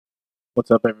What's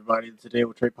up, everybody? The Today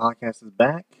with Trey podcast is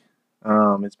back.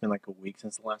 It's been like a week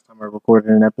since the last time I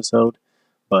recorded an episode,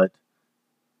 but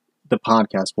the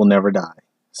podcast will never die.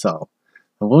 So,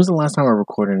 when was the last time I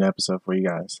recorded an episode for you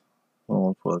guys?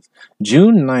 Well, it was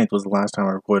June 9th was the last time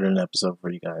I recorded an episode for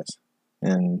you guys.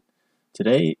 And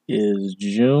today is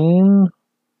June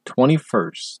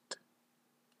 21st.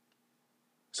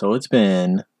 So it's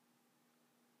been,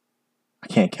 I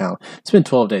can't count. It's been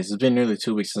 12 days. It's been nearly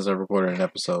 2 weeks since I recorded an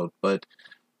episode, but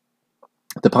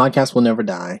the podcast will never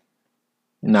die.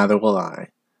 Neither will I.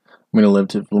 I'm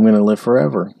gonna live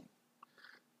forever.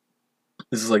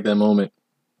 This is like that moment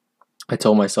I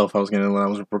told myself when I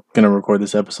was gonna record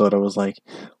this episode. I was like,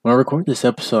 when I record this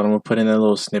episode, I'm gonna put in that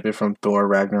little snippet from Thor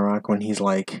Ragnarok when he's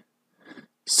like,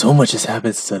 "So much has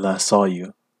happened since I last saw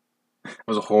you." It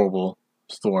was a horrible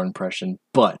Thor impression,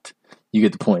 but you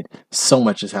get the point. So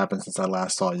much has happened since I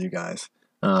last saw you guys.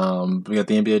 We got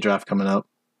the NBA draft coming up.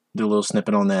 Do a little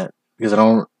snippet on that because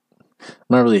I'm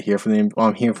not really here for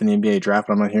I'm here for the NBA draft,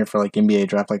 but I'm not here for like NBA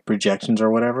draft like projections or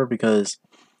whatever, because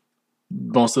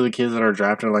most of the kids that are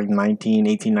drafted are like 18,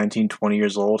 19, 20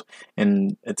 years old,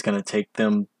 and it's going to take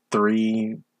them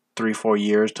 4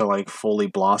 years to like fully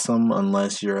blossom,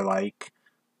 unless you're like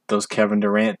those Kevin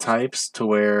Durant types to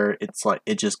where it's like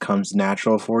it just comes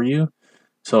natural for you.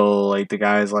 So like the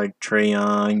guys like Trae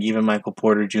Young, even Michael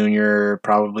Porter Jr.,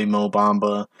 probably Mo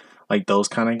Bamba, like those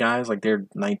kind of guys, like they're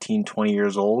 19, 20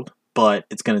 years old, but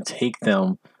it's going to take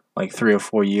them like 3 or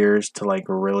 4 years to like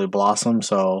really blossom.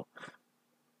 So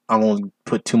I won't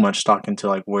put too much stock into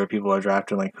like where people are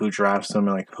drafted, like who drafts them,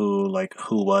 and like who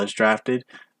was drafted,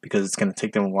 because it's going to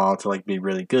take them a while to like be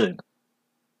really good.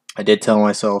 I did tell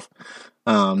myself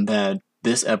that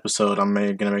this episode I'm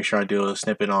going to make sure I do a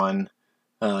snippet on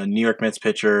New York Mets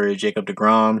pitcher Jacob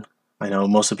deGrom. I know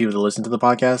most of the people that listen to the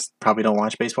podcast probably don't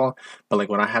watch baseball, but like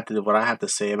what I have to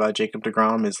say about Jacob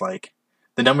deGrom is like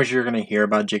the numbers you're going to hear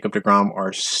about Jacob deGrom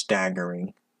are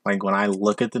staggering. Like when I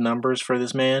look at the numbers for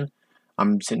this man,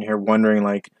 I'm sitting here wondering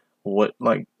what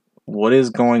is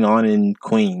going on in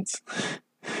Queens?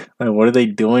 Like what are they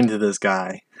doing to this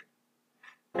guy?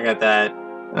 I got that.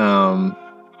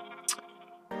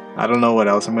 I don't know what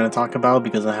else I'm going to talk about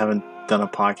because I haven't done a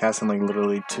podcast in like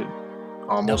literally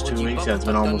almost 2 weeks. Yeah, it's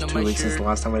been almost 2 weeks since the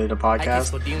last time I did a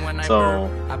podcast. So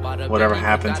whatever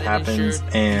happens,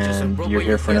 and you're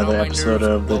here for another episode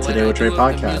of the Today with Trey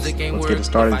podcast. Let's get it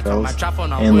started, fellas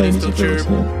and ladies, if you're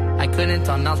listening. I couldn't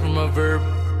tell nouns from a verb,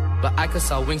 but I could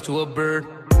sell wings to a bird.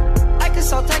 I could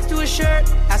sell text to a shirt,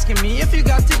 asking me if you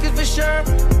got tickets for sure.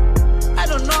 I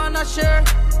don't know, I'm not sure.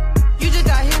 You just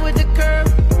got hit with the curve.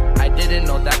 I didn't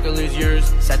know that girl is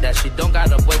yours. Said that she don't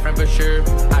got a boyfriend for sure.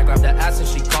 I grabbed the ass and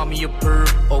she called me a perv.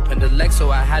 Opened the leg so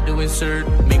I had to insert.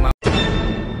 Make my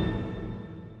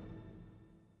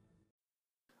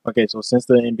Okay, so since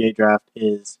the NBA draft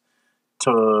is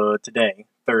today,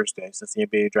 Thursday, since the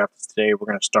NBA draft is today, we're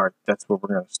going to start. That's where we're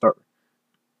going to start.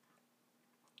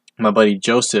 My buddy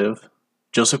Joseph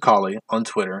Colley on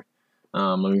Twitter.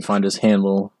 Let me find his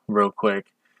handle real quick.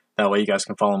 That way you guys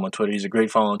can follow him on Twitter. He's a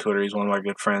great follow on Twitter. He's one of my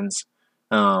good friends.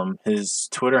 His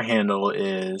Twitter handle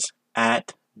is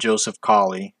at Joseph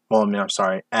Colley. Well, I'm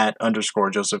sorry, at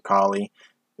 _ Joseph Colley.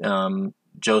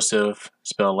 Joseph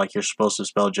spelled like you're supposed to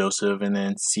spell Joseph, and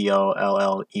then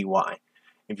Colley.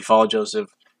 If you follow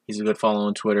Joseph, he's a good follow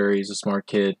on Twitter. He's a smart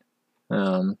kid.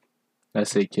 I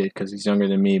say kid because he's younger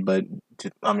than me, but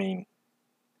I mean,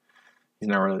 he's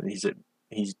not really.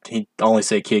 He only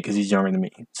say kid because he's younger than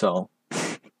me. So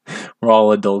we're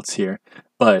all adults here.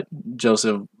 But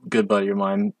Joseph, good buddy of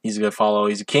mine. He's a good follow.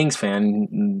 He's a Kings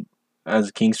fan. As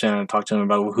a Kings fan, I talked to him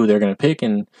about who they're going to pick,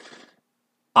 and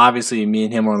obviously, me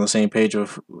and him are on the same page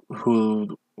of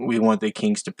who we want the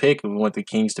Kings to pick. We want the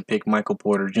Kings to pick Michael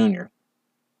Porter Jr.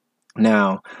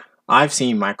 Now, I've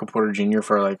seen Michael Porter Jr.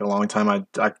 for like a long time.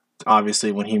 I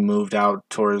obviously when he moved out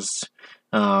towards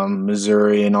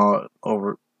Missouri and all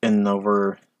over in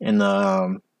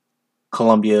the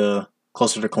Columbia,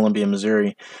 closer to Columbia,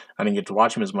 Missouri, I didn't get to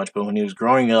watch him as much. But when he was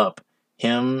growing up,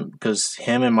 because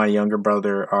him and my younger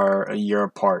brother are a year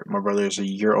apart. My brother is a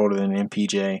year older than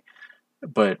MPJ.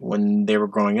 But when they were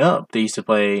growing up, they used to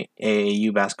play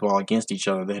AAU basketball against each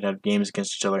other. They'd have games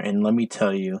against each other. And let me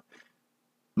tell you,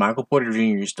 Michael Porter Jr.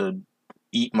 used to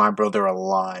eat my brother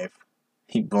alive.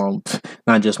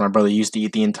 Not just my brother, he used to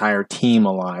eat the entire team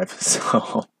alive.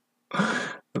 So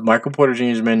Michael Porter Jr.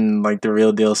 has been like the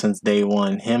real deal since day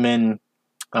one. Him and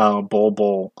Bol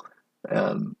Bol.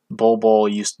 Bol Bol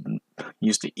used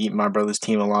to eat my brother's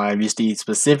team alive. Used to eat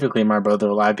specifically my brother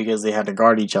alive because they had to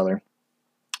guard each other.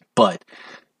 But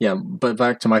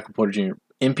back to Michael Porter Jr.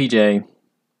 MPJ,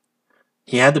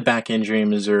 he had the back injury in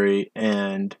Missouri,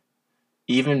 and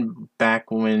even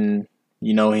back when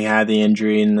he had the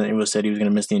injury and it was said he was going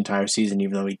to miss the entire season,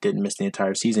 even though he didn't miss the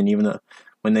entire season, even though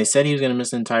when they said he was going to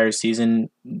miss the entire season,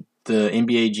 the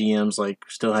NBA GMs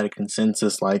still had a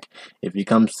consensus if he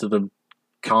comes to the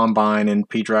combine and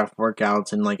pre-draft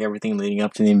workouts and everything leading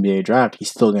up to the NBA draft,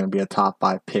 he's still going to be a top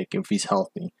 5 pick if he's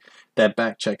healthy. That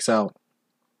back checks out.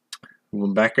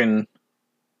 Back in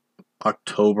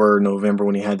October, November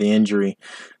when he had the injury,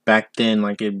 back then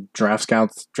draft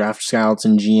scouts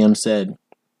and GM said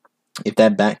if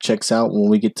that back checks out when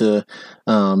we get to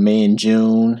May and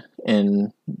June,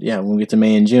 and when we get to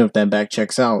May and June, if that back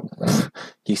checks out,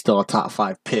 he's still a top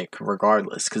 5 pick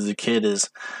regardless, because the kid is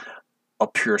a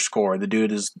pure scorer. The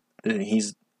dude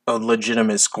he's a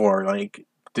legitimate scorer.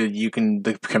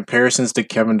 The comparisons to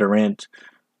Kevin Durant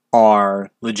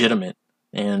are legitimate,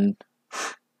 and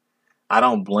I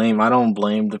don't blame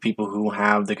the people who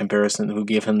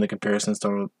give him the comparisons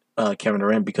to Kevin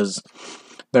Durant, because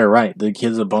they're right. The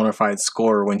kid's a bona fide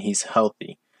scorer when he's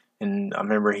healthy. And I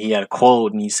remember he had a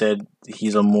quote, and he said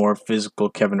he's a more physical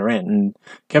Kevin Durant. And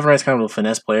Kevin Durant's kind of a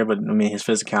finesse player, but I mean his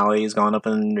physicality has gone up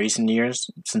in recent years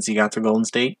since he got to Golden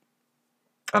State.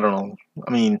 I don't know.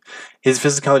 I mean, his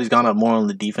physicality's gone up more on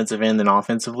the defensive end than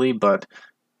offensively, but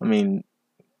I mean,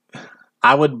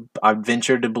 I'd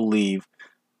venture to believe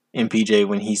MPJ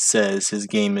when he says his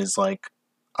game is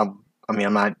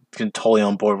I'm not totally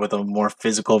on board with a more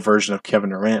physical version of Kevin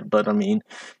Durant, but I mean,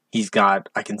 I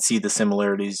can see the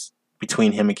similarities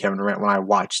between him and Kevin Durant when I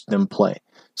watched them play.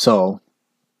 So,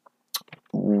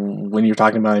 when you're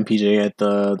talking about MPJ,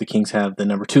 the Kings have the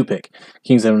number 2 pick.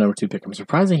 Kings have a number 2 pick. I'm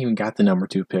surprised they even got the number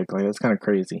 2 pick. That's kind of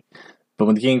crazy. But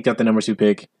when the Kings got the number 2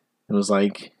 pick, it was who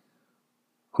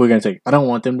are we going to take? I don't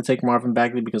want them to take Marvin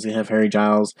Bagley because they have Harry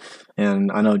Giles,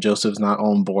 and I know Joseph's not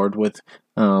on board with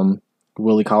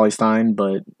Willie Cauley-Stein,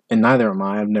 and neither am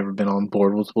I. I've never been on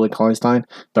board with Willie Cauley-Stein,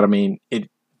 but I mean, it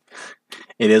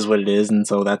is what it is, and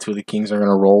so that's who the Kings are going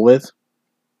to roll with.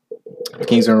 If the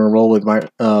Kings are going to roll with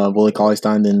Willie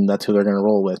Cauley-Stein, then that's who they're going to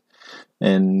roll with,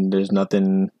 and there's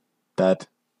nothing that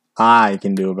I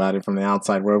can do about it from the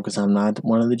outside world because I'm not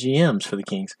one of the GMs for the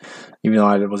Kings, even though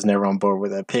I was never on board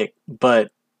with that pick.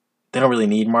 But they don't really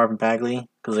need Marvin Bagley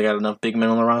because they got enough big men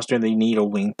on the roster. They need a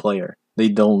wing player. They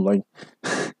don't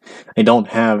they don't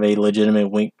have a legitimate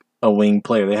wing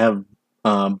player. They have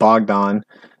Bogdan,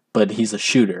 but he's a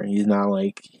shooter. He's not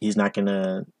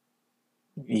gonna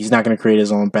create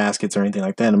his own baskets or anything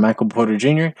like that. And Michael Porter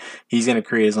Jr., he's gonna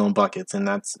create his own buckets, and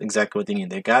that's exactly what they need.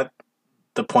 They got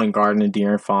the point guard in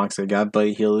De'Aaron Fox. They got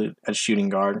Buddy Hield at shooting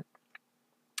guard.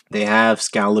 They have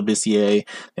Skal Labissiere.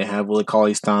 They have Willie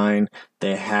Cauley-Stein.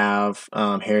 They have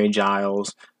Harry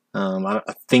Giles. I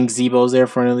think Zebo's there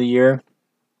for another year,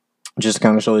 just to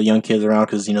kind of show the young kids around,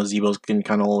 because Zebo's getting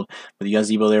kind of old. But you got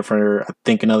Zebo there for I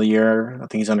think another year. I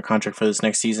think he's under contract for this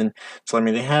next season. So I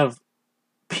mean, they have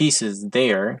pieces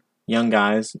there, young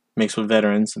guys mixed with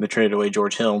veterans. They traded away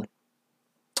George Hill,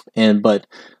 but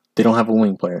they don't have a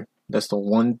wing player. That's the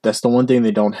one thing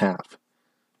they don't have,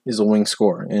 is a wing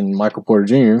scorer, and Michael Porter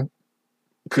Jr.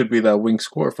 could be that wing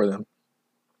scorer for them.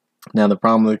 Now, the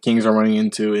problem the Kings are running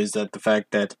into is that the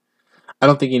fact that I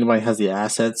don't think anybody has the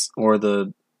assets or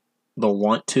the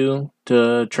want to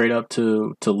trade up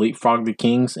to leapfrog the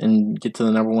Kings and get to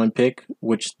the number 1 pick,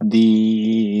 which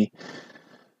the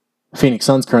Phoenix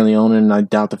Suns currently own, and I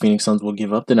doubt the Phoenix Suns will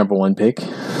give up the number 1 pick.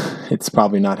 It's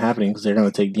probably not happening because they're going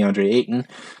to take DeAndre Ayton.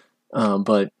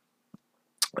 What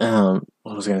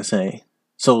was I going to say?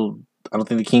 So I don't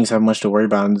think the Kings have much to worry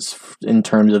about in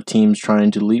terms of teams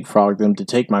trying to leapfrog them to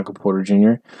take Michael Porter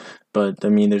Jr. But I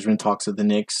mean, there's been talks of the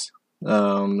Knicks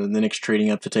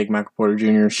trading up to take Michael Porter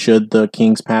Jr. should the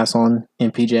Kings pass on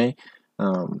MPJ.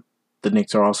 The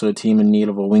Knicks are also a team in need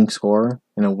of a wing scorer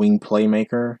and a wing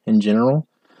playmaker in general.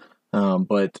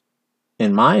 But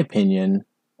in my opinion,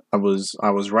 I was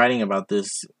writing about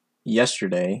this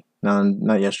yesterday.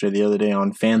 Not yesterday, the other day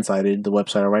on Fansided, the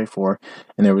website I write for,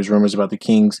 and there was rumors about the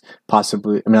Kings not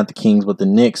the Kings, but the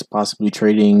Knicks possibly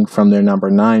trading from their number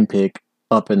 9 pick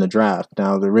up in the draft.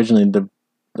 Now, originally the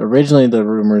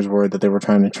rumors were that they were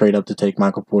trying to trade up to take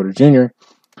Michael Porter Jr.,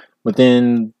 but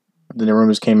then the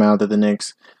rumors came out that the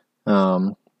Knicks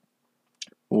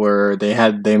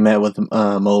they met with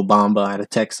Mo Bamba out of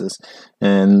Texas,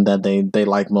 and that they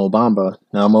like Mo Bamba.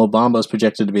 Now, Mo Bamba is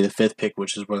projected to be the 5th pick,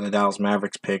 which is where the Dallas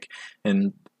Mavericks pick,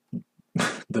 and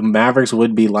the Mavericks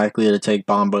would be likely to take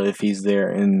Bamba if he's there,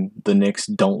 and the Knicks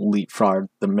don't leapfrog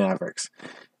the Mavericks.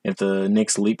 If the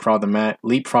Knicks leapfrog the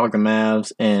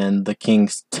Mavs and the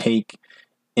Kings take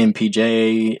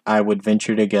MPJ, I would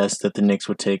venture to guess that the Knicks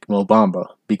would take Mo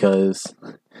Bamba, because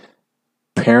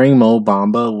pairing Mo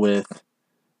Bamba with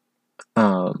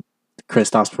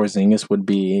Kristaps Porzingis would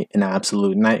be an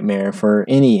absolute nightmare for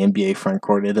any NBA front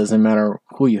court. It doesn't matter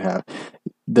who you have.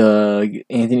 I'm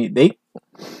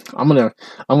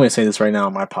gonna say this right now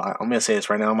on my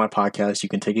podcast. You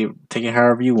can take it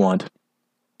however you want.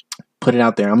 Put it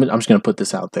out there. I'm just gonna put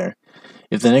this out there.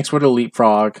 If the Knicks were to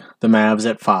leapfrog the Mavs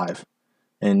at 5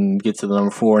 and get to the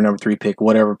number 4, number 3 pick,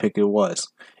 whatever pick it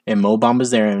was, and Mo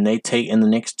Bamba's there, and the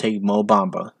Knicks take Mo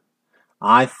Bamba,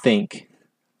 I think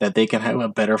that they can have a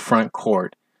better front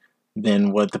court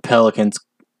than what the Pelicans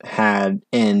had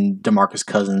in DeMarcus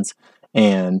Cousins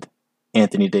and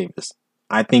Anthony Davis.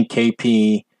 I think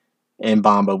KP and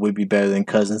Bamba would be better than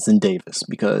Cousins and Davis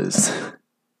because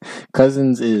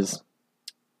Cousins is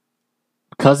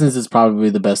probably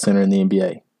the best center in the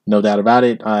NBA. No doubt about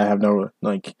it. I have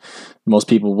most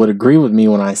people would agree with me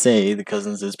when I say that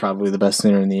Cousins is probably the best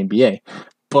center in the NBA.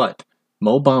 But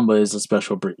Mo Bamba is a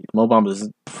special breed. Mo Bamba is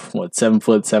 7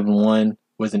 foot 7'1"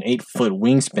 with an 8 foot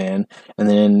wingspan, and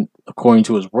then according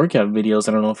to his workout videos,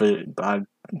 I don't know if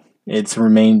it's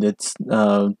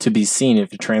to be seen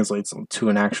if it translates to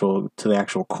the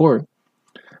actual court.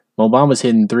 Mo Bamba's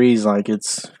hitting threes like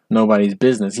it's nobody's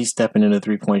business. He's stepping into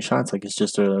 3-point shots like it's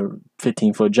just a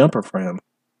 15-foot jumper for him.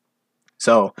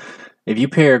 So, if you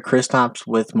pair Kristaps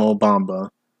with Mo Bamba,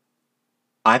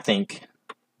 I think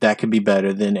that could be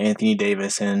better than Anthony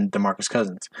Davis and DeMarcus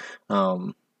Cousins.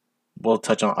 I'll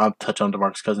touch on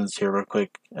DeMarcus Cousins here real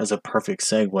quick as a perfect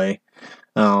segue.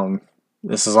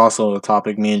 This is also a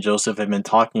topic me and Joseph have been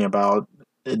talking about,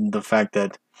 the fact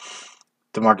that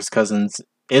DeMarcus Cousins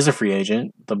is a free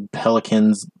agent. The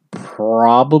Pelicans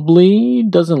probably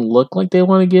doesn't look like they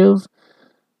want to give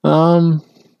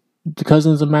the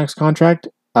Cousins a max contract.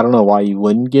 I don't know why you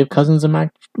wouldn't give Cousins a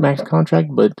max contract,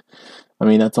 but I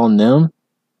mean, that's on them.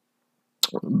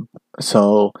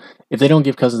 So if they don't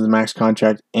give Cousins a max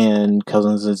contract and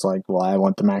Cousins is like, well, I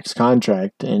want the max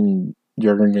contract and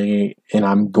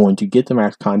I'm going to get the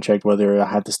max contract whether I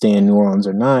have to stay in New Orleans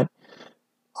or not,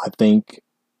 I think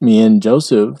me and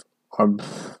Joseph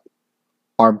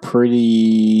are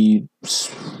pretty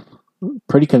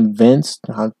convinced.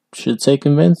 I should say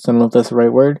convinced. I don't know if that's the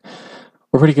right word.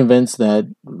 We're pretty convinced that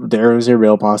there is a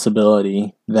real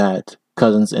possibility that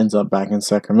Cousins ends up back in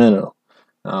Sacramento.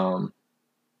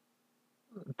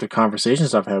 The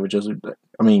conversations I've had with Joseph,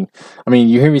 I mean,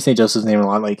 you hear me say Joseph's name a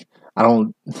lot. Like, I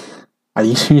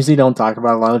usually don't talk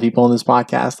about a lot of people on this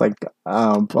podcast, like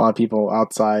a lot of people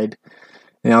outside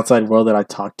in the outside world that I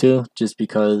talk to, just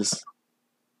because,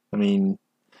 I mean,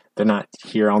 they're not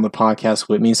here on the podcast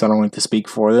with me, so I don't like to speak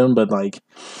for them. But like,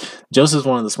 Joseph's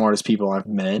one of the smartest people I've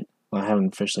met. Well, I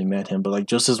haven't officially met him, but like,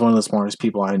 Joseph's one of the smartest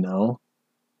people I know,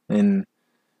 and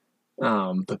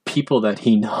the people that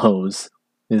he knows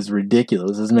is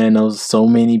ridiculous. This man knows so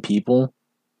many people,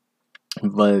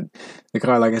 but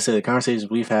like I said, the conversations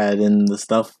we've had and the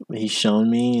stuff he's shown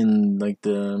me and like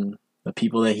the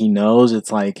people that he knows,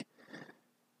 it's like,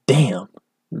 damn,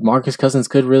 Marcus Cousins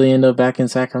could really end up back in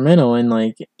Sacramento, and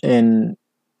me and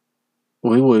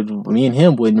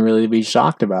him wouldn't really be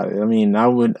shocked about it. I mean, I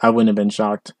wouldn't have been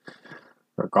shocked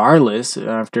regardless,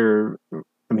 even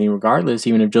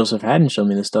if Joseph hadn't shown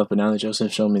me this stuff, but now that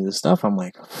Joseph showed me this stuff, I'm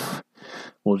like,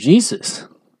 well, Jesus,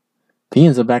 if he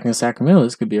ends up back in Sacramento,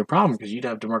 this could be a problem because you'd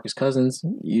have DeMarcus Cousins.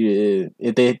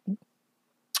 If they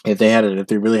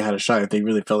really had a shot, if they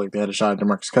really felt like they had a shot at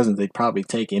DeMarcus Cousins, they'd probably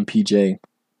take MPJ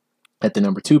at the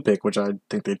number 2 pick, which I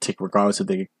think they'd take regardless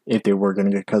if they were going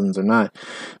to get Cousins or not.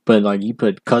 But like, you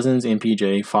put Cousins,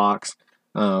 MPJ, Fox,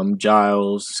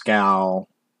 Giles, Scal,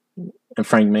 and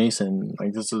Frank Mason,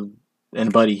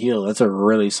 and Buddy Hield. That's a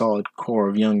really solid core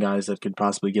of young guys that could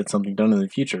possibly get something done in the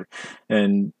future.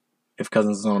 And if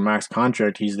Cousins is on a max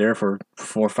contract, he's there for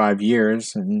 4 or 5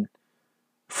 years. And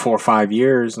 4 or 5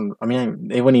 years, and I mean,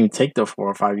 they wouldn't even take the 4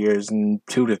 or 5 years. In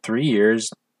 2 to 3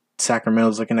 years,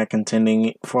 Sacramento's looking at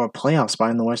contending for a playoff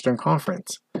spot in the Western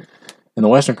Conference. And the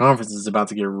Western Conference is about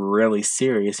to get really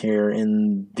serious here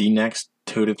in the next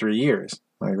 2 to 3 years.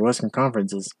 Like,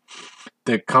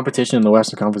 the competition in the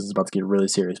Western Conference is about to get really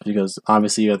serious because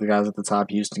obviously you have the guys at the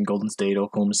top: Houston, Golden State,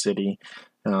 Oklahoma City.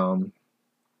 Who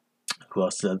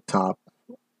else is at the top?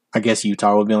 I guess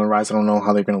Utah will be on the rise. I don't know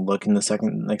how they're going to look in the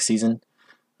next season.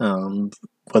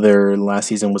 Whether last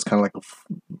season was kind of like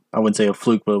I wouldn't say a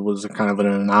fluke, but it was kind of an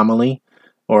anomaly,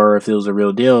 or if it was a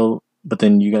real deal. But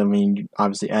then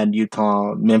obviously add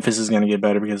Utah. Memphis is going to get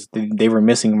better because they were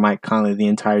missing Mike Conley the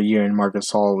entire year, and Marc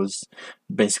Gasol was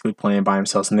basically playing by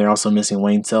himself. And they're also missing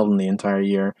Wayne Selden the entire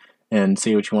year. And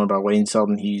say what you want about Wayne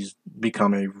Selden, he's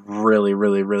become a really,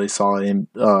 really, really solid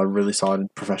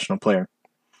professional player.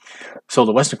 So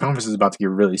the Western Conference is about to get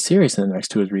really serious in the next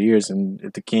 2 or 3 years, and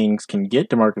if the Kings can get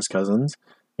DeMarcus Cousins,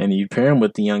 and you pair him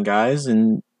with the young guys,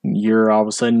 and you're all of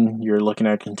a sudden you're looking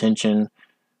at contention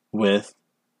with,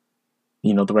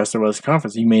 the rest of the Western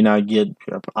Conference. You may not get,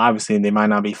 obviously they might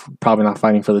not be, probably not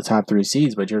fighting for the top 3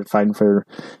 seeds, but you're fighting for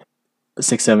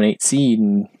 6, 7, 8 seed,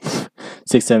 and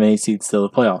 6, 7, 8 seeds still the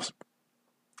playoffs.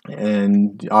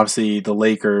 And obviously the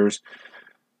Lakers,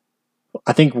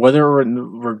 I think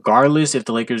regardless if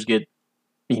the Lakers get,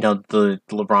 the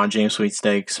LeBron James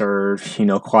sweepstakes, or,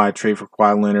 quiet trade for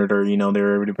Kawhi Leonard, or,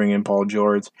 they're able to bring in Paul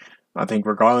George, I think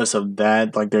regardless of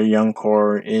that, like, their young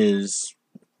core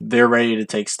they're ready to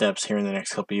take steps here in the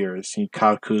next couple of years.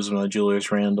 Kyle Kuzma,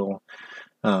 Julius Randle,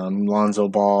 Lonzo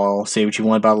Ball. Say what you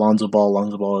want about Lonzo Ball.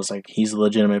 Lonzo Ball is like, he's a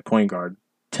legitimate point guard.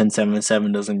 10, 7, and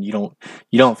 7 doesn't, you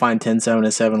don't find 10, 7,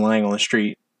 and 7 lying on the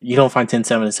street. You don't find 10,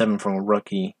 7, and 7 from a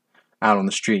rookie out on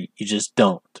the street. You just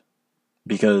don't.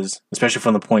 Because, especially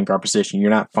from the point guard position,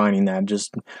 you're not finding that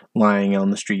just lying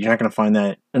on the street. You're not going to find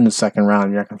that in the second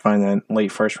round. You're not going to find that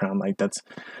late first round. Like, that's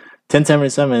 10, 7,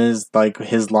 and 7 is like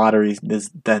his lottery.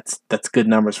 That's good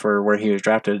numbers for where he was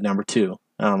drafted at number 2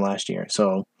 last year.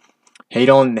 So hate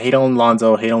on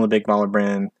Lonzo, hate on the Big Baller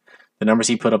Brand. The numbers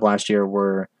he put up last year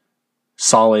were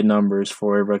solid numbers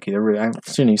for a rookie. I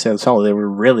shouldn't even say solid. They were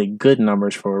really good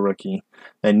numbers for a rookie.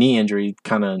 That knee injury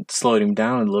kind of slowed him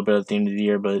down a little bit at the end of the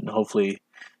year, but hopefully,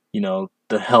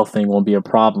 the health thing won't be a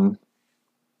problem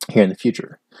here in the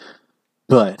future.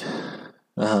 But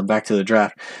back to the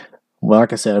draft. Well,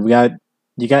 like I said, you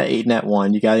got Ayton at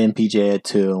 1, you got MPJ at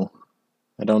 2.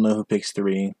 I don't know who picks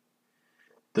 3.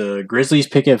 The Grizzlies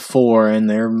pick at 4, and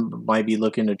they might be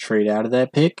looking to trade out of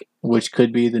that pick, which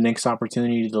could be the next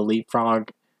opportunity to leapfrog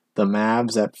the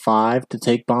Mavs at 5 to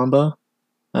take Bamba.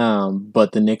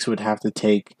 But the Knicks would have to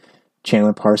take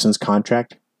Chandler Parsons'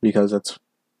 contract, because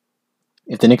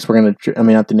if the Knicks were going to,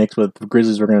 not the Knicks, but the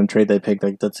Grizzlies were going to trade that pick,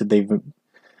 like,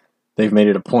 they've made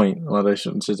it a point. Well, I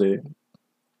shouldn't say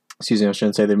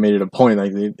they've made it a point.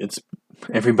 Like,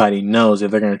 everybody knows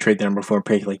if they're going to trade the number 4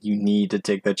 pick, like, you need to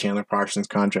take that Chandler Parsons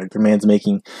contract. The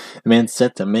man's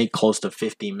set to make close to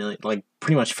 $50 million, like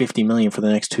pretty much $50 million for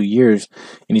the next 2 years,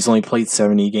 and he's only played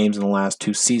 70 games in the last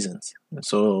 2 seasons.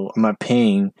 So I'm not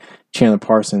paying Chandler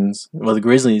Parsons. Well, the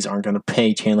Grizzlies aren't going to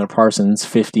pay Chandler Parsons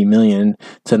 $50 million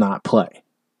to not play,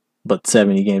 but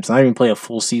 70 games. Not even play a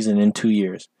full season in 2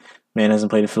 years. Man hasn't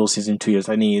played a full season in 2 years.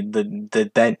 I need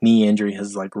that knee injury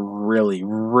has, like, really,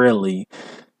 really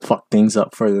fucked things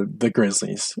up for the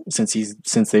Grizzlies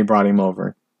since they brought him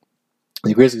over.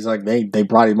 The Grizzlies, like, they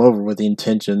brought him over with the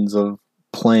intentions of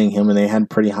playing him, and they had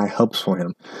pretty high hopes for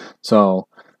him. So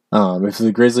if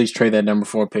the Grizzlies trade that number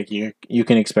 4 pick, you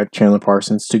can expect Chandler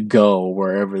Parsons to go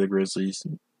wherever the Grizzlies.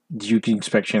 You can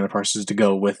expect Chandler Parsons to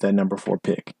go with that number 4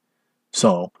 pick.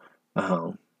 So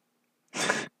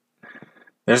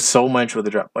there's so much with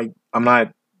the draft. Like,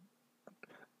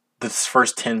 this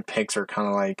first 10 picks are kind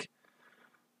of like,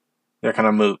 they're kind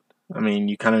of moot. I mean,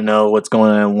 you kind of know what's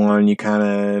going on at 1. You kind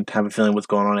of have a feeling what's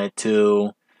going on at 2.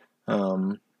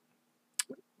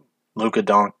 Luka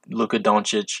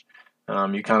Doncic.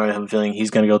 You kind of have a feeling he's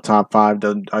going to go top 5.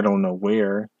 I don't know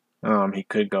where. He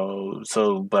could go.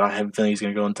 But I have a feeling he's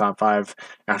going to go in top 5.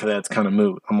 After that, it's kind of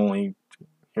moot. I'm only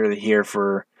really here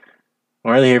for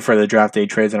the draft day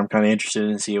trades, and I'm kind of interested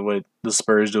in see what the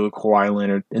Spurs do with Kawhi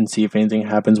Leonard and see if anything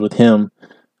happens with him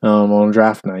on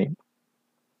draft night.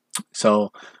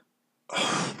 So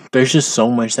there's just so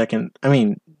much that can. I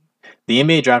mean, the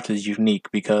NBA draft is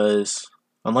unique because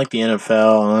unlike the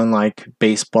NFL, unlike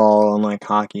baseball, unlike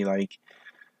hockey, like,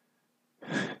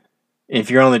 if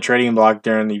you're on the trading block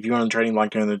during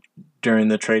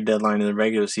the trade deadline in the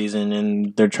regular season,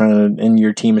 and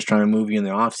your team is trying to move you in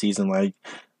the off season, like,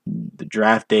 the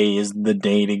draft day is the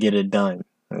day to get it done.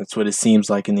 That's what it seems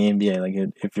like in the NBA. Like,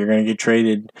 if you're going to get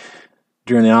traded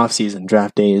during the off season,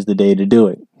 draft day is the day to do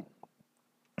it.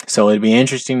 So it'd be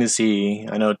interesting to see.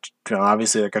 I know,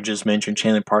 obviously, like I just mentioned,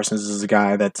 Chandler Parsons is a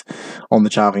guy that's on the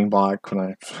chopping block.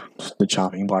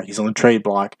 He's on the trade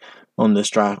block on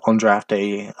draft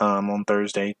day on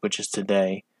Thursday, which is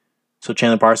today. So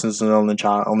Chandler Parsons is on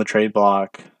the trade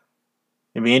block.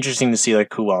 It'd be interesting to see,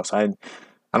 like, who else. I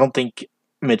don't think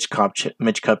Mitch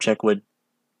Kupchak would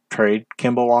trade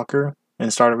Kemba Walker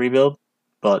and start a rebuild,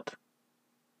 but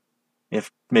if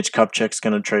Mitch Kupchak's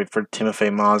going to trade for Timofey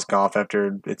Mozgov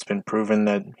after it's been proven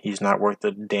that he's not worth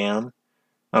a damn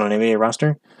on an NBA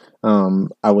roster,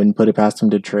 I wouldn't put it past him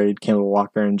to trade Kemba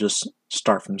Walker and just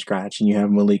start from scratch, and you have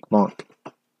Malik Monk.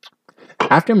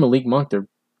 After Malik Monk,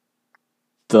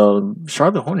 the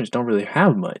Charlotte Hornets don't really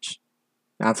have much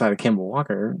outside of Kemba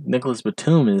Walker. Nicholas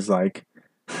Batum is like,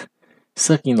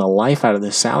 sucking the life out of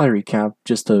the salary cap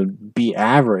just to be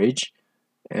average.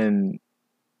 And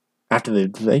after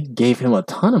they gave him a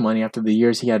ton of money after the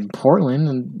years he had in Portland,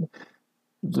 and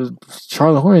the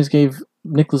Charlotte Hornets gave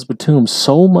Nicholas Batum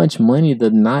so much money to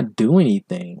not do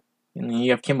anything. And then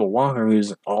you have Kemba Walker,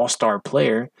 who's an all-star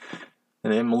player,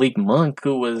 and then Malik Monk,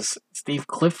 who was Steve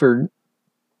Clifford,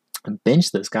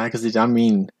 benched this guy because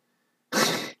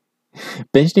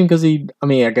benched him because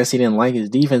I guess he didn't like his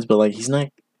defense, but like he's not.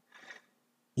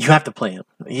 You have to play him.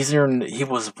 He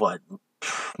was what?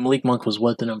 Malik Monk was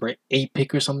what, the number 8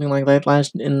 pick or something like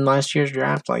that in last year's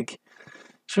draft. Like,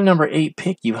 if you're number 8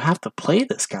 pick, you have to play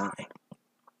this guy,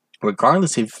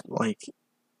 regardless if like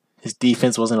his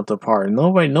defense wasn't up to par.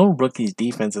 No rookie's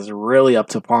defense is really up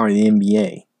to par in the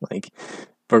NBA. Like,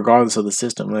 regardless of the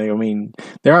system. Like, I mean,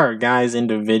 there are guys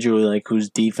individually like whose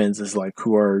defense is like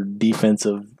who are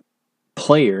defensive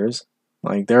players.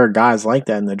 Like, there are guys like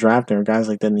that in the draft, and there are guys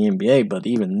like that in the NBA. But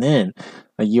even then,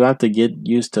 like, you have to get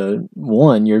used to,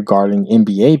 one, you're guarding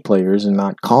NBA players and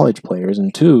not college players,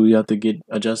 and two, you have to get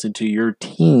adjusted to your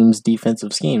team's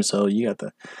defensive scheme. So you have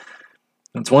to.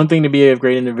 It's one thing to be a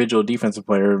great individual defensive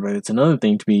player, but it's another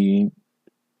thing to be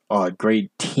a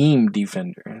great team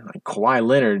defender. Like Kawhi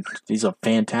Leonard, he's a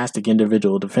fantastic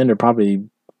individual defender, probably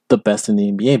the best in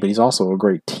the NBA, but he's also a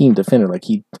great team defender. Like,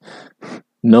 he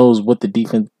knows what the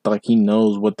defense, like he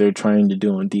knows what they're trying to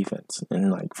do on defense.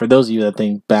 And like, for those of you that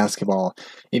think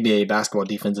NBA basketball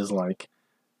defense is like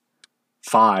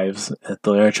fives at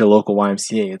your local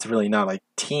YMCA, it's really not. Like,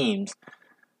 teams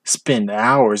spend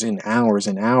hours and hours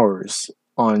and hours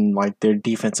on like their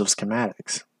defensive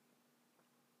schematics.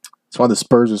 That's why the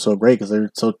Spurs are so great, because they're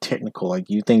so technical. Like,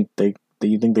 you think they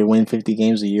win 50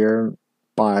 games a year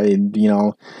by,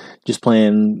 just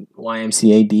playing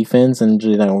YMCA defense and,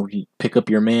 pick up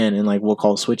your man and like we'll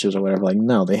call switches or whatever. Like,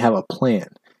 no, they have a plan.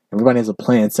 Everybody has a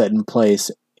plan set in place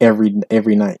every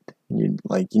night. And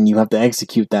you have to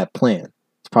execute that plan.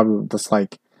 It's probably just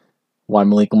like why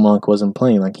Malik Monk wasn't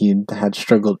playing. Like, he had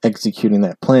struggled executing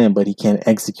that plan, but he can't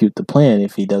execute the plan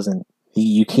if he doesn't.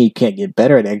 You can't get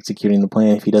better at executing the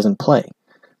plan if he doesn't play.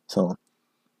 So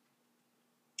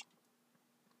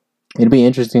it'll be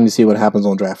interesting to see what happens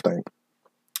on draft night.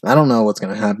 I don't know what's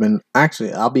going to happen.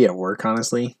 Actually, I'll be at work,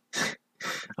 honestly.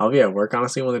 When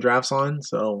the draft's on.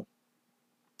 So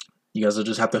you guys will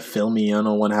just have to fill me in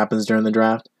on what happens during the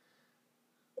draft.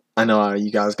 I know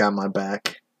you guys got my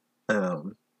back.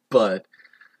 But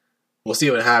we'll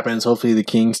see what happens. Hopefully the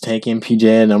Kings take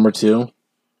MPJ at number 2.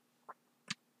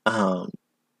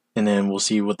 And then we'll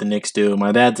see what the Knicks do.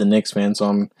 My dad's a Knicks fan, so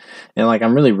I'm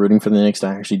really rooting for the Knicks to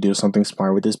actually do something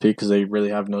smart with this pick, because they really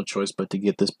have no choice but to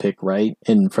get this pick right.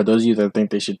 And for those of you that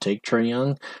think they should take Trae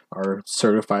Young are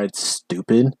certified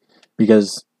stupid,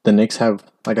 because the Knicks have,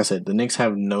 like I said,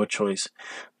 no choice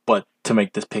but to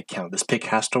make this pick count. This pick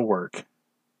has to work.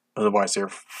 Otherwise, they're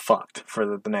fucked for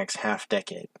the next half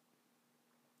decade.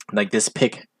 Like, this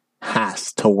pick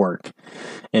has to work.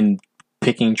 And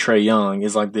picking Trae Young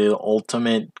is like the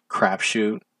ultimate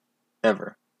crapshoot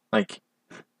ever. Like,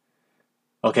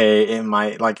 okay, it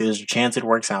might, like, there's a chance it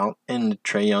works out and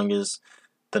Trae Young is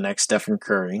the next Stephen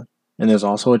Curry. And there's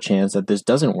also a chance that this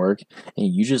doesn't work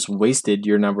and you just wasted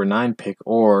your number 9 pick.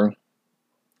 Or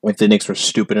if the Knicks were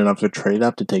stupid enough to trade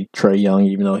up to take Trae Young,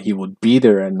 even though he would be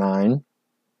there at 9,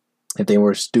 if they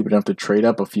were stupid enough to trade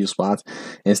up a few spots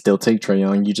and still take Trae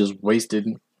Young, you just wasted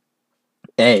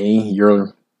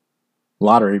your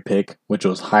lottery pick, which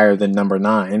was higher than number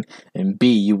 9, and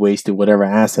B, you wasted whatever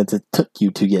assets it took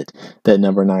you to get that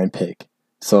number 9 pick.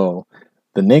 So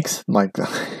the Knicks,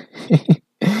 the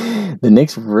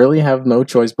Knicks really have no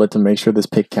choice but to make sure this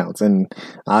pick counts. And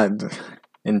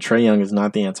Trae Young is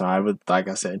not the answer. I would, like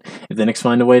I said, if the Knicks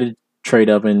find a way to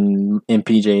trade up and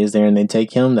MPJ is there and they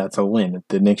take him, that's a win. If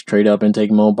the Knicks trade up and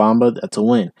take Mo Bamba, that's a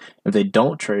win. If they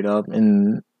don't trade up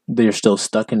and they're still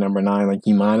stuck in number 9, like,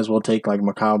 you might as well take like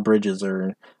Mikal Bridges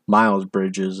or Miles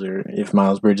Bridges, or if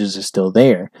Miles Bridges is still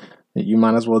there, you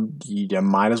might as well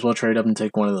trade up and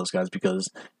take one of those guys, because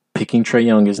picking Trae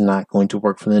Young is not going to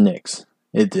work for the Knicks.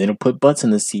 It'll put butts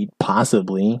in the seat,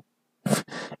 possibly.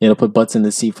 It'll put butts in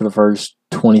the seat for the first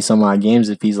 20 some odd games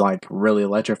if he's like really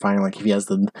electrifying, like if he has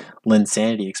the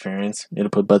Linsanity experience. It'll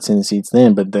put butts in the seats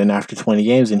then, but then after 20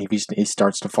 games and if he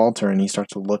starts to falter and he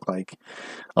starts to look like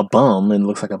a bum and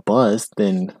looks like a bust,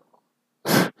 then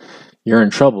you're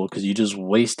in trouble, because you just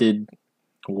wasted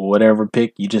whatever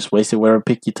pick you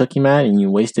took him at, and you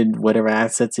wasted whatever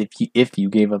assets if you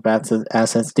gave up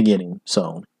assets to get him.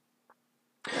 So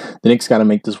the Knicks got to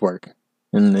make this work,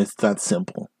 and it's that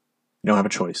simple. You don't have a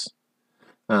choice.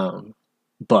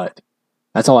 But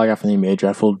that's all I got from the NBA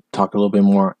draft. We'll talk a little bit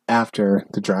more after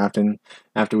the draft and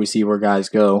after we see where guys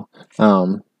go.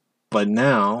 But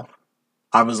now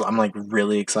I'm like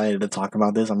really excited to talk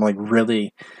about this. I'm like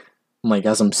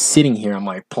as I'm sitting here, I'm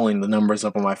like pulling the numbers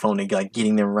up on my phone and like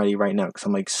getting them ready right now because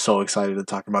I'm like so excited to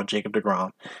talk about Jacob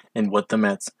deGrom and what the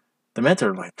Mets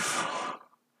are like.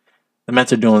 The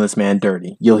Mets are doing this man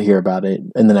dirty. You'll hear about it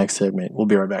in the next segment. We'll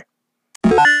be right back.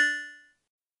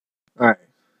 All right,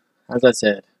 as I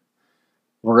said,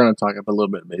 we're gonna talk a little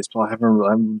bit of baseball. I've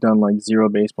done like zero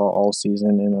baseball all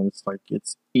season, and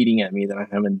it's eating at me that I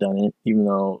haven't done it, even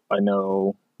though I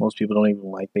know most people don't even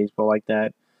like baseball like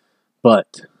that.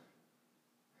 But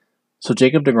so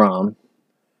Jacob deGrom,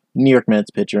 New York Mets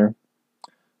pitcher,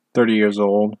 30 years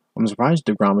old. I'm surprised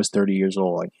deGrom is 30 years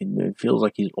old. Like it feels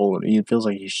like he's older. It feels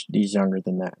like he's younger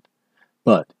than that.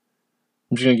 But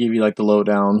I'm just gonna give you like the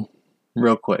lowdown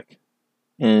real quick.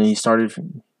 And he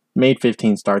made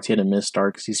 15 starts. He had a missed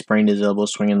start because he sprained his elbow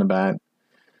swinging the bat.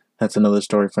 That's another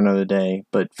story for another day.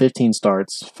 But 15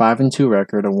 starts, 5-2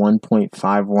 record, a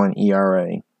 1.51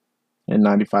 ERA, and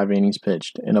 95 innings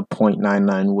pitched, and a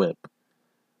 .99 WHIP.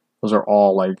 Those are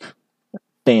all like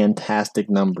fantastic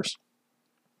numbers.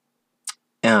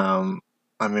 I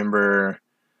remember.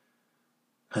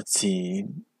 Let's see,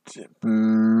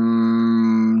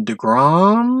 deGrom,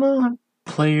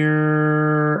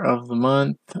 player of the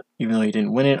month, even though he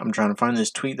didn't win it. I'm trying to find this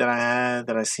tweet that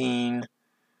I seen.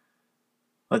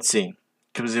 Let's see,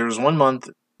 because there was one month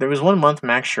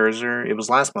Max Scherzer. It was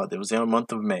last month. It was the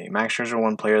month of May. Max Scherzer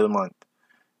won player of the month,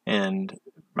 and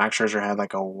Max Scherzer had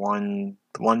like a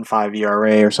 1.15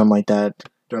 ERA or something like that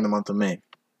during the month of May.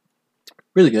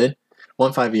 Really good,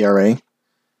 1.5 ERA.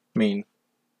 I mean,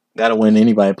 that'll win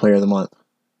anybody player of the month.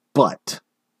 But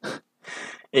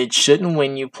it shouldn't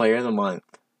win you player of the month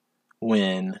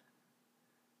when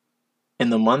in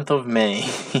the month of May,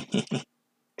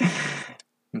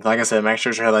 like I said, Max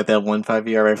Scherzer had like that 1.5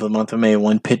 ERA for the month of May,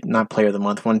 one player of the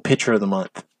month, one pitcher of the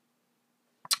month,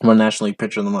 one National League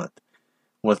pitcher of the month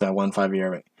with that 1.5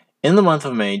 ERA. In the month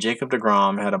of May, Jacob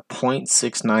deGrom had a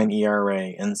 .69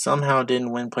 ERA and somehow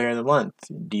didn't win player of the month.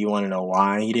 Do you want to know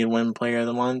why he didn't win player of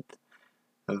the month?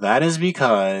 That is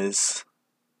because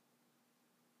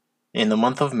in the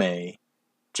month of May,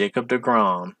 Jacob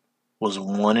deGrom was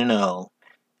 1-0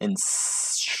 in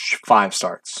 5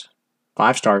 starts.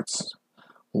 5 starts,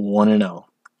 1-0.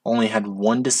 Only had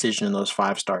one decision in those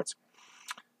 5 starts.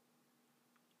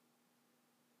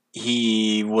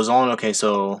 He was okay,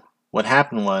 so what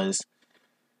happened was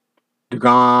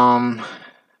deGrom,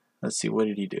 let's see, what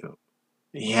did he do?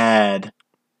 He had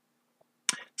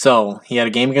a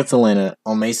game against Atlanta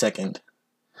on May 2nd.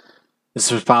 This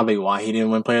was probably why he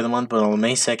didn't win player of the month, but on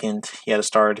May 2nd, he had a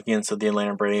start against the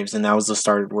Atlanta Braves, and that was the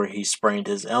start where he sprained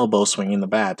his elbow swinging the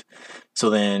bat. So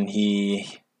then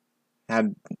he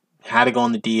had to go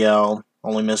on the DL,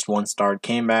 only missed one start,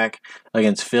 came back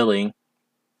against Philly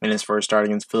in his first start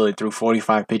against Philly, threw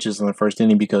 45 pitches in the first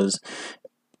inning because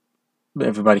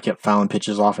everybody kept fouling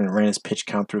pitches off and it ran his pitch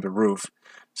count through the roof.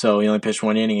 So he only pitched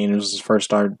 1 inning, and it was his first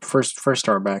start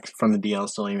back from the DL.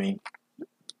 So I mean,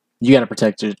 you got to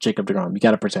protect Jacob deGrom. You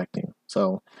got to protect him.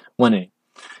 So 1 inning,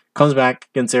 comes back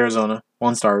against Arizona,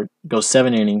 1 start, goes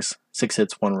 7 innings, 6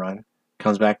 hits, 1 run.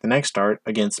 Comes back the next start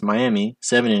against Miami,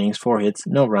 7 innings, 4 hits,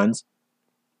 no runs.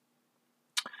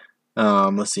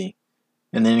 Let's see,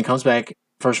 and then he comes back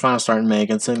final start in May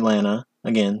against Atlanta,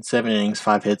 again 7 innings,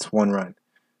 5 hits, 1 run.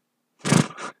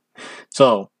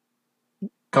 So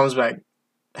comes back,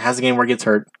 has a game where he gets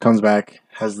hurt, comes back,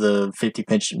 has the 50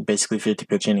 pitch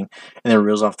inning, and then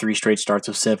reels off 3 straight starts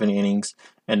of 7 innings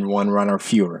and 1 run or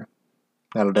fewer.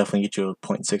 That'll definitely get you a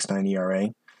 .69 ERA.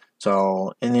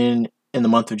 So, and then in the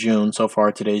month of June, so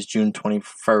far, today's June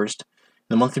 21st, in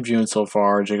the month of June so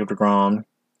far, Jacob deGrom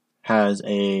has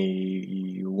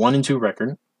a 1-2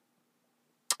 record.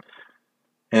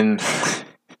 And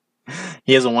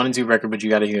he has a 1-2 record, but you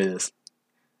got to hear this.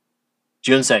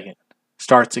 June 2nd,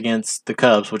 starts against the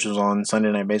Cubs, which was on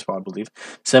Sunday Night Baseball, I believe.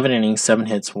 7 innings, 7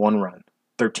 hits, 1 run,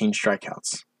 13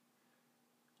 strikeouts.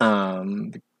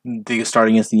 They start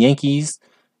against the Yankees,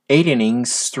 8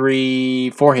 innings,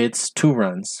 4 hits, 2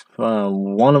 runs.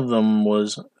 One of them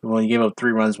was, he gave up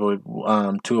 3 runs, but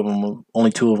only 2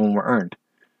 of them were earned.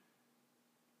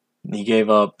 He gave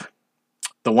up,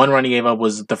 the 1 run he gave up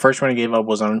was, the first run he gave up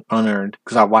was unearned,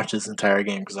 because I watched this entire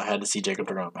game, because I had to see Jacob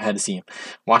deGrom. I had to see him.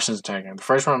 Watch this entire game. The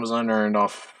first run was unearned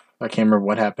off, I can't remember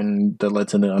what happened that led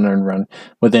to the unearned run,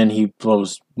 but then he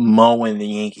was mowing the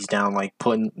Yankees down, like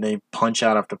they punch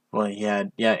out after, he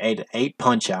had 8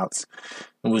 punch outs.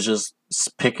 It was just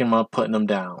picking them up, putting them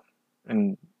down,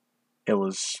 and it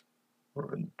was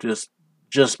just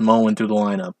just mowing through the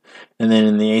lineup. And then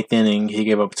in the 8th inning, he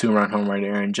gave up a 2-run home run to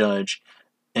Aaron Judge,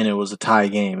 and it was a tie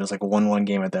game. It was like a 1-1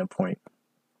 game at that point.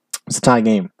 It's a tie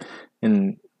game,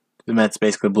 and the Mets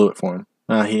basically blew it for him.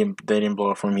 They didn't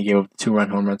blow it for him. He gave up the 2-run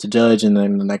home run to Judge, and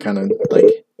then that kind of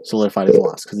like solidified his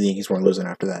loss because the Yankees weren't losing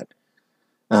after that.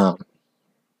 And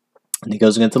he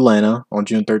goes against Atlanta on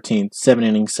June 13th, 7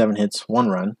 innings, 7 hits, 1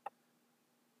 run.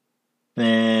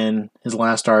 Then his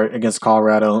last start against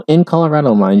Colorado, in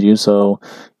Colorado, mind you, so,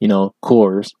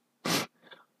 Coors.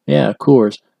 Yeah,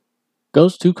 Coors.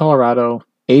 Goes to Colorado,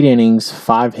 8 innings,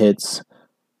 5 hits,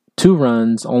 2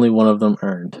 runs, only one of them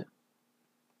earned.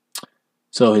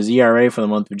 So his ERA for the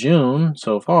month of June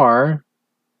so far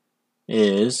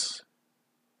is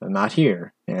not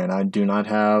here. And I do not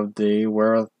have the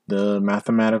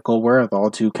mathematical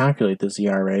wherewithal to calculate this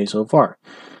ERA so far.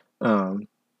 I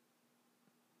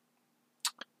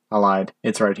lied.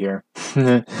 It's right here.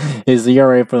 His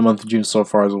ERA for the month of June so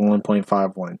far is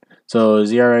 1.51. So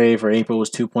his ERA for April was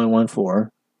 2.14,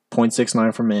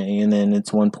 0.69 for May, and then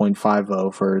it's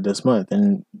 1.50 for this month.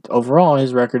 And overall,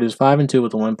 his record is 5-2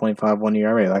 with a 1.51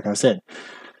 ERA, like I said.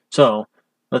 So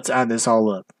let's add this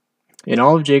all up. In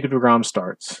all of Jacob deGrom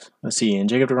starts, let's see, in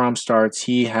Jacob deGrom starts,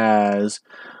 he has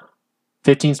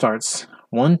 15 starts.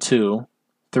 1, 2,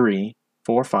 3,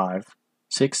 4, 5,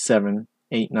 6, 7,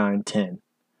 8, 9, 10.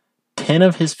 10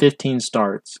 of his 15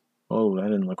 starts. Oh, that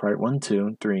didn't look right. 1,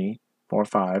 2, 3, 4,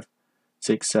 5,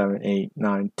 6, 7, 8,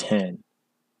 9, 10.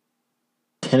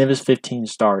 10 of his 15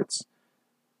 starts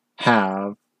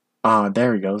have.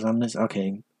 There he goes.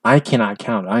 Okay. I cannot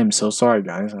count. I am so sorry,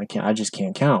 guys. I just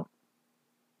can't count.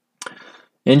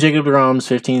 In Jacob deGrom's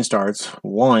 15 starts,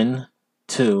 1,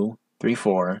 2, 3,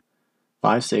 4,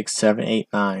 5, 6, 7, 8,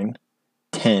 9,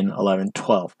 10, 11,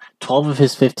 12. 12 of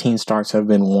his 15 starts have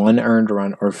been 1 earned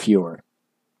run or fewer.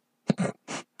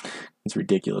 It's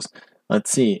ridiculous. Let's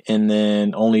see. And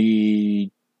then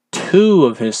only 2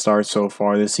 of his starts so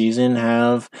far this season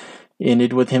have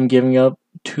ended with him giving up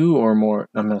 2 or more.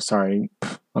 I'm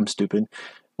stupid.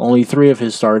 Only 3 of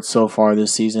his starts so far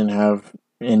this season have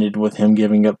ended with him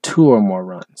giving up 2 or more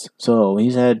runs. So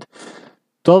he's had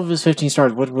 12 of his 15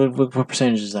 starts. What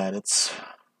percentage is that? It's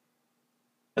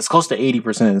close to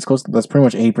 80%. That's pretty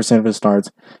much 80% of his starts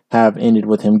have ended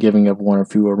with him giving up 1 or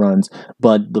fewer runs.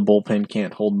 But the bullpen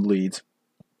can't hold leads.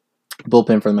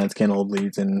 Bullpen for the Mets can't hold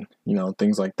leads, and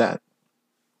things like that.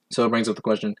 So it brings up the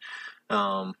question.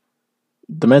 The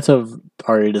Mets have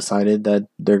already decided that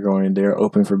they're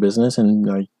open for business,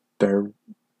 and they're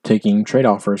taking trade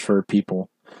offers for people.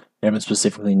 They haven't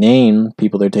specifically named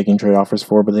people they're taking trade offers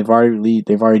for, but they've already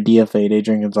DFA'd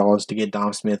Adrian Gonzalez to get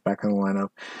Dom Smith back on the lineup.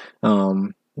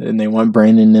 And they want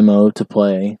Brandon Nimmo to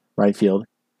play right field,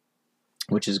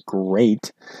 which is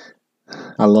great.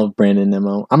 I love Brandon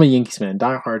Nimmo. I'm a Yankees fan,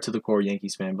 die hard to the core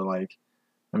Yankees fan, but I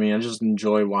just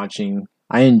enjoy watching.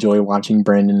 I enjoy watching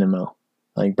Brandon Nimmo.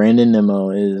 Brandon Nimmo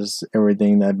is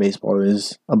everything that baseball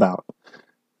is about.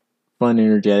 Fun,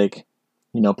 energetic,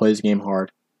 plays the game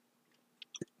hard.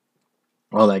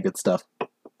 All that good stuff.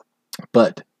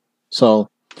 But, so,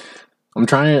 I'm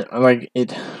trying to,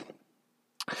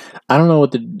 I don't know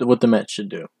what the Mets should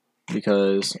do,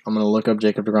 because I'm going to look up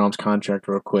Jacob deGrom's contract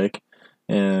real quick,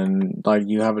 and,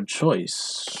 you have a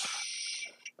choice.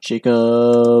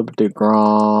 Jacob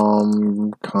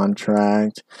deGrom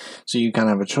contract. So you kind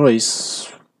of have a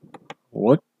choice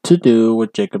what to do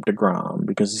with Jacob deGrom,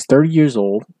 because he's 30 years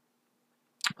old.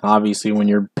 Obviously, when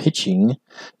you're pitching,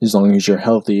 as long as you're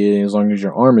healthy, as long as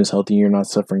your arm is healthy, you're not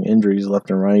suffering injuries left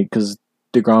and right, because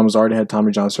DeGrom's already had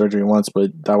Tommy John surgery once,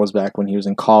 but that was back when he was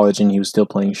in college and he was still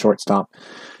playing shortstop.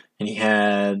 And he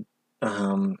had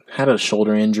a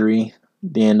shoulder injury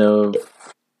at the end of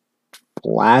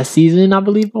last season, I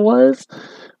believe it was.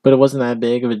 But it wasn't that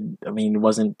big of it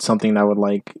wasn't something that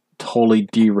would totally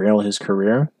derail his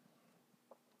career.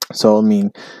 So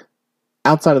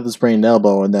outside of the sprained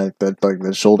elbow and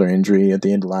the shoulder injury at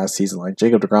the end of last season,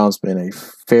 Jacob deGrom's been a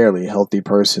fairly healthy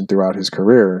person throughout his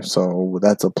career, so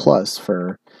that's a plus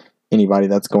for anybody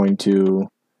that's going to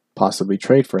possibly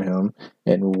trade for him.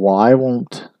 And why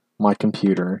won't my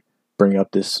computer bring up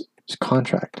this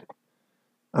contract?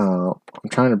 I'm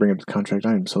trying to bring up the contract.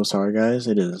 I am so sorry, guys.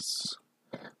 It is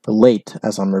late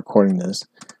as I'm recording this,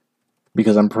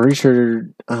 because I'm pretty sure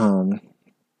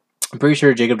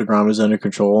Jacob deGrom is under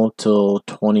control till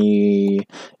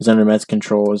is under Mets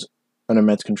control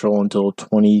until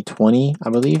 2020, I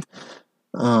believe.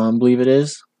 Believe it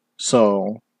is.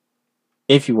 So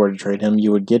if you were to trade him,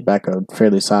 you would get back a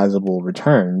fairly sizable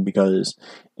return, because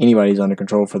anybody who's under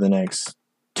control for the next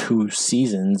 2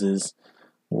 seasons is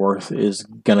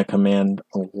gonna command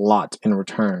a lot in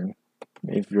return.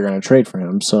 if you're going to trade for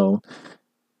him. So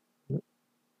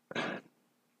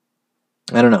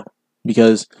I don't know,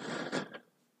 because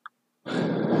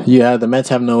the Mets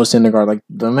have Noah Syndergaard. Like,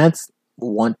 the Mets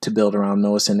want to build around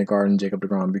Noah Syndergaard and Jacob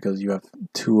deGrom because you have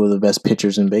two of the best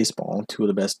pitchers in baseball, two of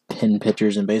the best 10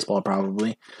 pitchers in baseball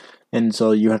probably. And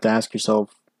so you have to ask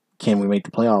yourself, can we make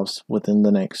the playoffs within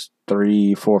the next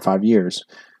 3, 4, 5 years?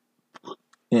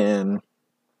 And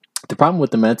the problem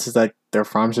with the Mets is that their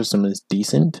farm system is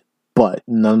decent, but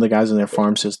none of the guys in their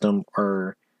farm system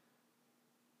are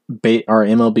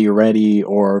MLB ready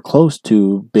or close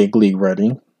to big league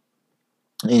ready.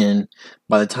 And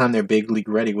by the time they're big league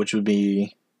ready, which would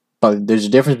be, but there's a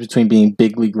difference between being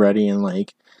big league ready and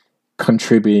like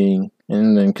contributing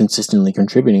and then consistently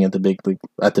contributing at the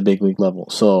big league level.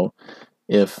 So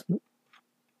if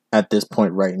at this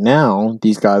point right now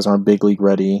these guys aren't big league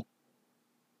ready,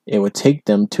 it would take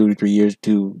them 2 to 3 years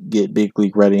to get big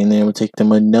league ready, and then it would take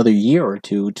them another year or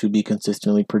two to be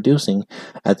consistently producing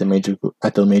at the major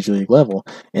league level.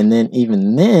 And then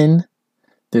even then,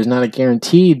 there's not a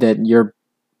guarantee that your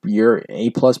A+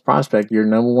 prospect, your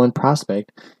number one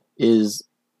prospect, is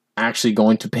actually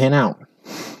going to pan out.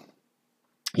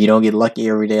 You don't get lucky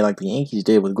every day like the Yankees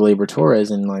did with Gleyber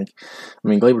Torres. And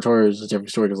Gleyber Torres is a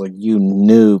different story because you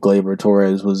knew Gleyber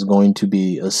Torres was going to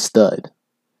be a stud.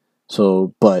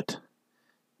 So, but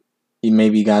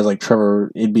maybe guys like Trevor,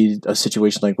 it'd be a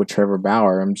situation like with Trevor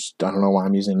Bauer. I don't know why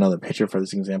I'm using another pitcher for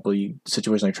this example.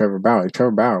 Situation like Trevor Bauer.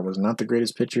 Trevor Bauer was not the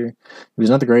greatest pitcher. He was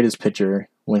not the greatest pitcher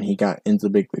when he got into the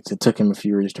big leagues. It took him a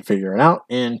few years to figure it out,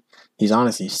 and he's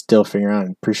honestly still figuring it out.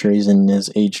 I'm pretty sure he's in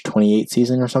his age 28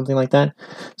 season or something like that.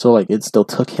 So, it still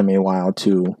took him a while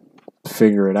to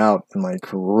figure it out and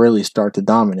really start to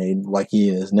dominate like he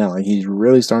is now. He's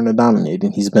really starting to dominate,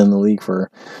 and he's been in the league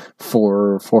for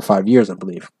 4 or 5 years, I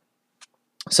believe.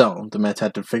 So the Mets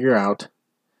had to figure out.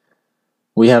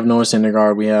 We have Noah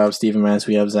Syndergaard, we have Steven Matz,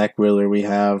 we have Zach Wheeler, we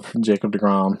have Jacob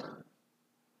deGrom.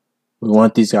 We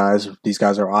want these guys. These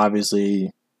guys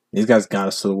got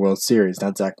us to the World Series.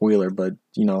 Not Zach Wheeler, but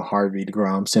Harvey,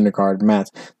 deGrom, Syndergaard, Matz.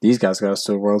 These guys got us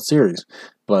to the World Series.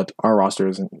 But our roster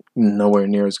isn't nowhere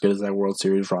near as good as that World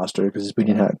Series roster because they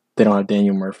don't have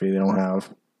Daniel Murphy. They don't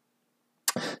have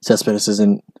Cespedes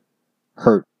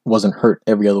wasn't hurt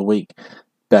every other week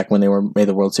back when they made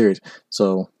the World Series.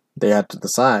 So they had to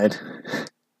decide.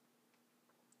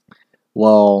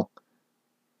 Well,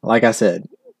 like I said,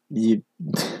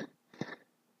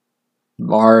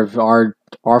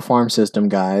 our farm system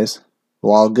guys,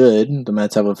 while good, the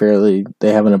Mets have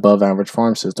they have an above average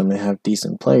farm system. They have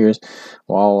decent players,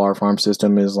 while our farm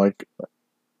system is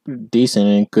decent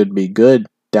and could be good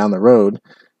down the road.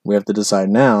 We have to decide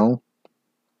now.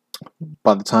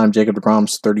 By the time Jacob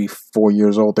deGrom's 34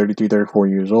 years old, 33, 34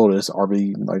 years old,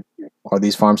 are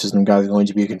these farm system guys going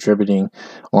to be contributing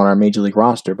on our major league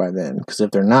roster by then? Because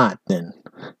if they're not, then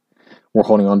we're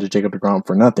holding on to Jacob deGrom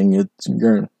for nothing. You're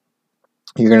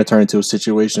going to turn into a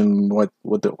situation what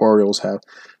the Orioles have.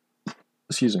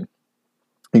 Excuse me.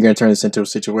 You're going to turn this into a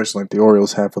situation like the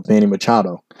Orioles have with Manny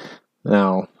Machado.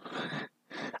 Now,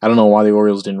 I don't know why the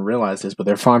Orioles didn't realize this, but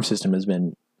their farm system has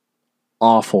been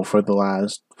awful for the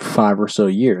last 5 or so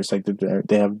years.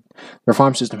 Their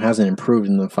farm system hasn't improved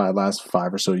in the last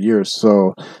 5 or so years.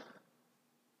 So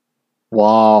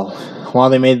while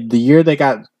they made the year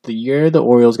the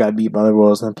Orioles got beat by the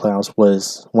Royals in the playoffs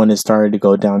was when it started to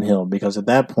go downhill, because at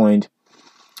that point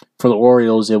for the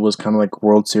Orioles it was kind of like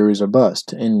World Series or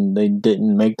bust, and they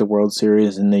didn't make the World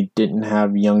Series, and they didn't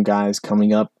have young guys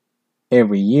coming up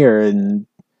every year, and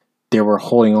they were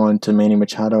holding on to Manny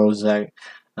Machado, Zach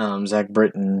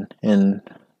Britton, and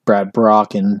Brad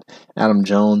Brock, and Adam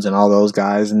Jones, and all those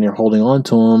guys, and they're holding on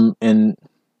to them, and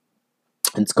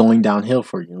it's going downhill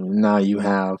for you. And now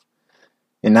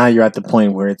you're at the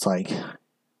point where it's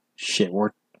shit.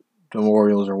 The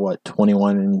Orioles are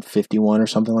 21-51 or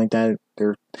something like that.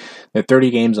 They're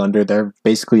 30 games under. They're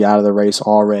basically out of the race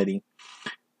already.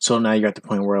 So now you're at the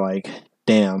point where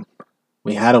damn,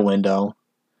 we had a window.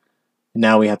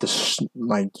 Now we have to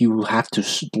you have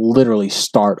to literally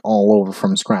start all over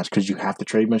from scratch, because you have to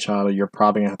trade Machado. You're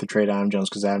probably gonna have to trade Adam Jones,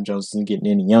 because Adam Jones isn't getting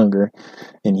any younger,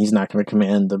 and he's not going to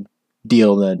command the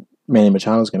deal that Manny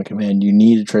Machado is going to command. You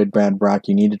need to trade Brad Brock.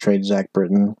 You need to trade Zach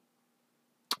Britton.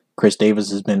 Chris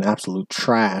Davis has been absolute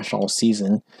trash all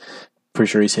season. Pretty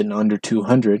sure he's hitting under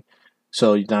 200.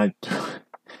 So now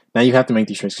you have to make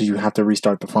these trades, because you have to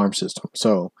restart the farm system.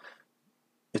 So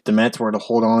if the Mets were to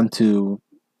hold on to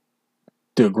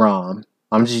deGrom,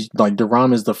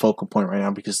 deGrom is the focal point right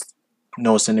now, because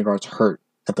Noah Syndergaard's hurt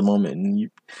at the moment, and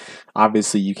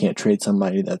obviously you can't trade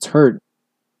somebody that's hurt,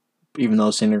 even though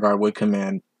Syndergaard would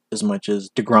command as much as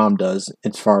DeGrom does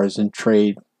as far as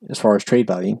trade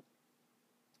value.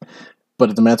 But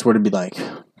if the Mets were to be like,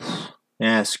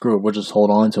 yeah, screw it, we'll just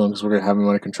hold on to him because we're going to have him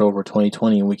under control over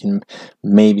 2020 and we can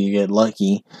maybe get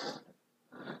lucky.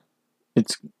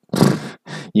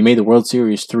 You made the World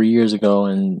Series 3 years ago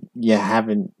and you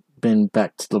haven't been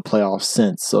back to the playoffs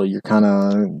since, so you're kind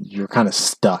of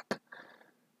stuck.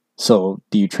 So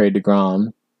do you trade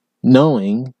DeGrom,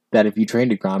 knowing that if you trade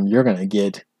DeGrom, you're gonna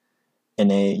get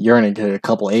a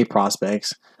couple A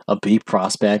prospects, a B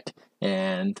prospect,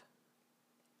 and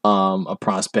a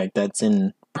prospect that's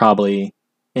probably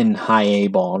in high A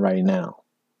ball right now,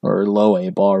 or low A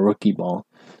ball, or rookie ball.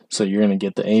 So you're gonna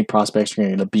get the A prospects, you're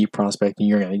gonna get a B prospect, and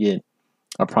you're gonna get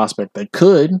a prospect that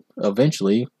could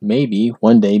eventually, maybe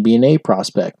one day, be an A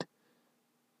prospect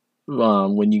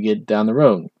when you get down the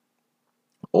road.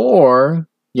 Or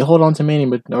you hold on to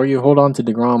you hold on to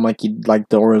DeGrom like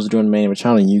the Orioles are doing Manny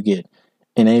Machado, and you get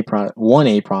one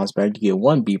A prospect, you get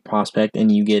one B prospect, and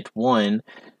you get one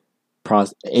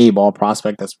A ball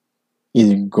prospect that's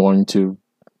either going to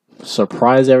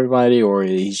surprise everybody or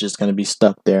he's just going to be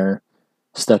stuck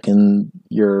in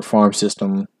your farm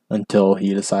system until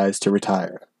he decides to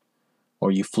retire, or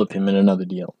you flip him in another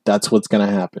deal. That's what's going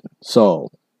to happen.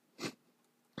 So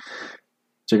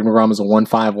Jacob DeGrom is a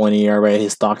 1.51 ERA.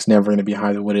 His stock's never going to be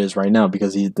higher than what it is right now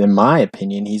because in my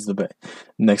opinion, he's the best.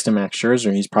 Next to Max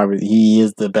Scherzer, he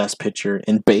is the best pitcher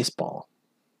in baseball.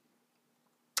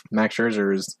 Max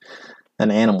Scherzer is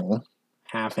an animal,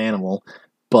 half animal,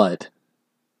 but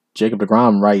Jacob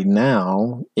DeGrom right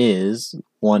now is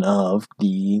one of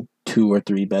the 2 or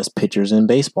 3 best pitchers in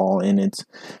baseball, and it's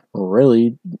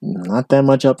really not that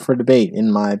much up for debate,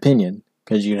 in my opinion,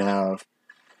 because you have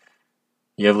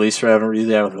Luis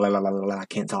Severino. I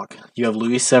can't talk. You have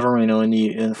Luis Severino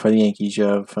for the Yankees. You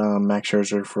have Max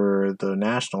Scherzer for the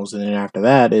Nationals, and then after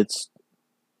that, it's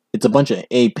a bunch of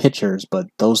A pitchers, but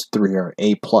those 3 are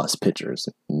A plus pitchers.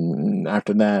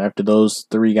 After that, after those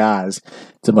 3 guys,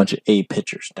 it's a bunch of A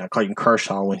pitchers. Now, Clayton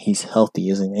Kershaw, when he's healthy,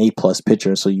 is an A plus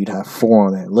pitcher, so you'd have 4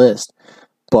 on that list.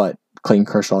 But Clayton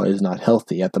Kershaw is not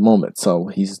healthy at the moment, so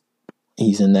he's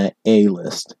in that A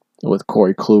list with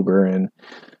Corey Kluber and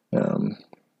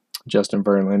Justin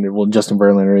Verlander. Well, Justin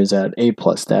Verlander is at A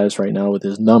plus status right now with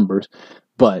his numbers,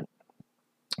 but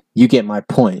you get my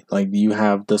point. Like, you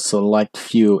have the select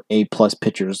few A plus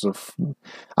pitchers.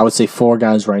 I would say 4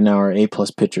 guys right now are A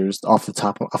plus pitchers. Off the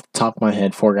top of my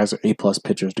head, 4 guys are A plus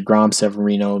pitchers: DeGrom,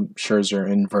 Severino, Scherzer,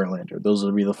 and Verlander. Those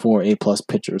would be the 4 A plus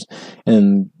pitchers.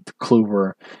 And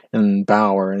Kluber and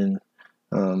Bauer and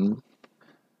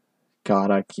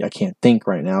God, I can't think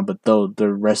right now, but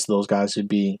the rest of those guys would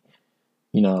be,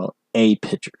 A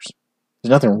pitchers. There's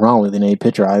nothing wrong with an A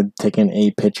pitcher. I'd take an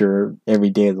A pitcher every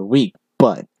day of the week.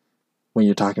 But when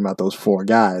you're talking about those 4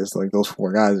 guys, like, those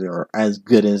 4 guys are as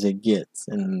good as it gets,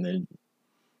 and at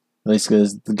least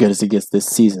as good as it gets this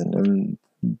season. And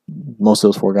most of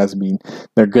those 4 guys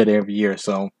they're good every year.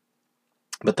 So,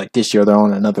 but like this year, they're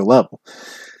on another level.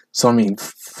 So I mean,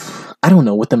 I don't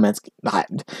know what the Mets.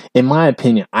 In my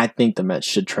opinion, I think the Mets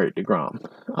should trade DeGrom.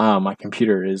 My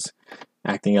computer is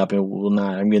acting up and will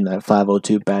not. I'm getting that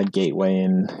 502 bad gateway,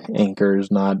 and Anchor is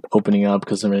not opening up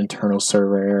because of an internal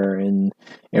server error, and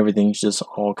everything's just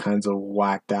all kinds of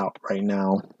whacked out right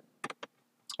now.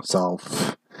 So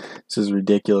this is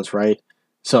ridiculous, right?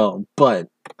 So, but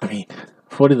I mean,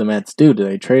 what do the Mets do? Do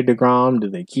they trade DeGrom? Do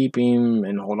they keep him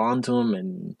and hold on to him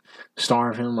and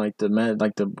starve him like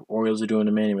the Orioles are doing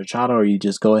to Manny Machado? Or you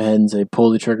just go ahead and say,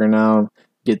 pull the trigger now,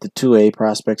 get the 2 A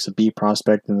prospects, a B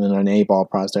prospect, and then an A ball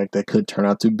prospect that could turn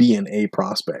out to be an A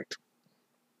prospect.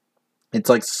 It's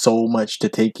like so much to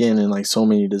take in and like so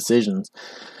many decisions.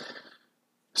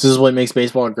 This is what makes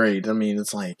baseball great. I mean,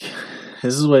 it's like,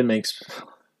 this is what makes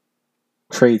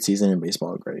trade season in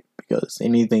baseball great, because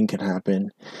anything can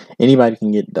happen. Anybody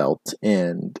can get dealt,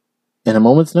 and in a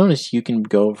moment's notice, you can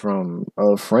go from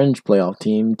a fringe playoff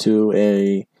team to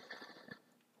a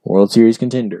World Series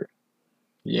contender.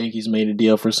 The Yankees made a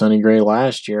deal for Sonny Gray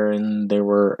last year, and they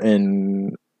were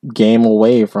in game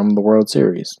away from the World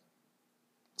Series.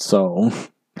 So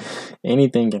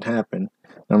anything can happen.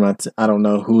 I don't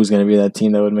know who's going to be that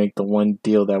team that would make the one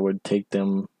deal that would take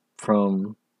them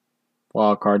from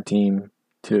wild card team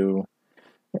to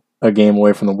a game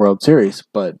away from the World Series,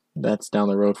 but that's down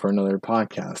the road for another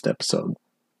podcast episode.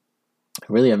 I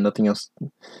really have nothing else,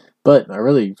 but I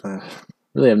really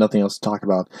have nothing else to talk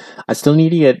about.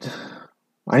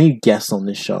 I need guests on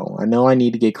this show. I know I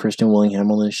need to get Christian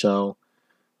Willingham on this show,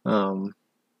 but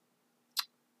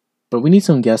we need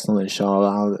some guests on this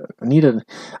show. We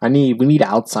need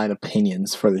outside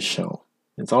opinions for the show.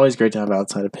 It's always great to have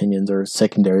outside opinions or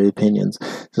secondary opinions.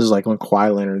 This is like when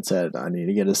Kawhi Leonard said, I need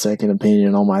to get a second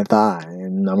opinion on my thigh,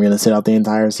 and I'm going to sit out the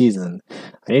entire season.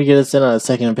 I need to get a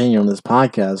second opinion on this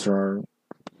podcast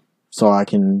so I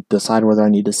can decide whether I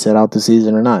need to sit out the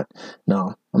season or not.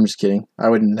 No, I'm just kidding. I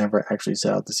would never actually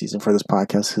sit out the season for this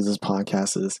podcast because this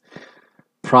podcast is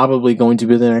probably going to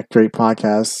be the next great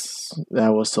podcast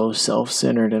that was so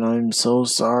self-centered, and I'm so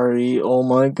sorry. Oh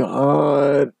my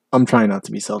God. I'm trying not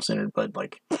to be self-centered, but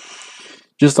like,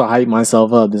 just to hype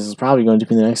myself up, this is probably going to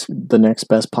be the next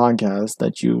best podcast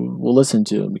that you will listen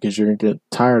to, because you're going to get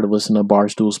tired of listening to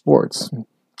Barstool Sports.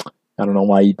 I don't know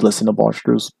why you'd listen to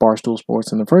Barstool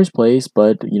Sports in the first place,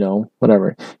 but, you know,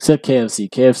 whatever. Except KFC.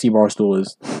 KFC Barstool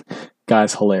is,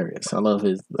 guy's hilarious. I love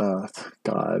his,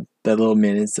 God, that little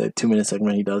that 2-minute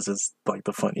segment he does is like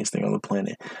the funniest thing on the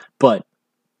planet. But,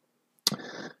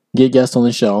 get guests on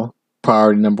the show,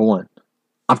 priority number 1.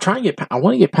 I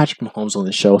want to get Patrick Mahomes on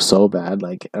the show so bad.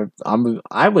 Like, I'm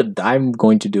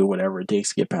going to do whatever it takes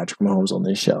to get Patrick Mahomes on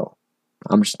this show.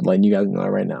 I'm just letting you guys know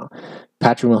right now.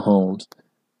 Patrick Mahomes.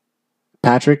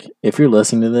 Patrick, if you're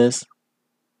listening to this,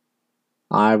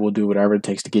 I will do whatever it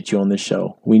takes to get you on this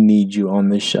show. We need you on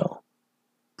this show.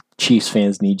 Chiefs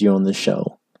fans need you on this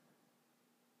show.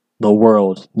 The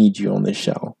world needs you on this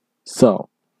show. So,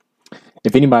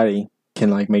 if anybody can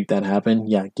like make that happen,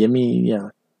 hit me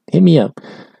up.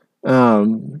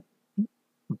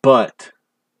 But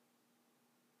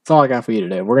that's all I got for you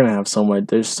today. We're gonna have so much.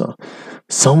 There's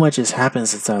so much has happened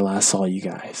since I last saw you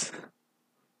guys.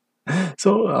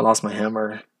 So I lost my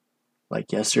hammer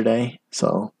like yesterday,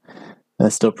 so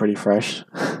that's still pretty fresh.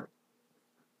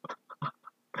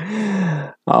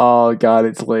 Oh God,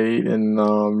 it's late and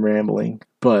I'm rambling,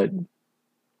 but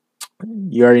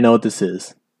you already know what this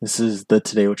is. This is the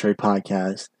Today with Trey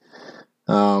podcast.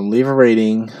 Leave a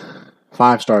rating,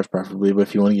 5 stars preferably, but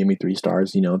if you want to give me 3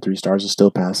 stars, 3 stars is still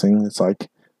passing. It's like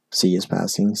C is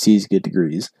passing, C is good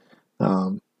degrees.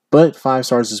 But 5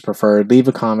 stars is preferred. Leave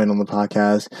a comment on the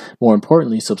podcast. More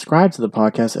importantly, subscribe to the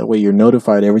podcast. That way you're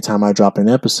notified every time I drop an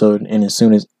episode. And as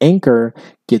soon as Anchor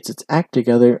gets its act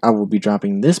together, I will be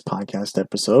dropping this podcast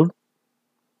episode.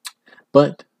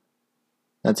 But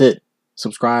that's it.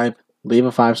 Subscribe. Leave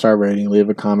a 5-star rating. Leave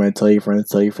a comment. Tell your friends.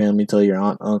 Tell your family. Tell your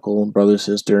aunt, uncle, brother,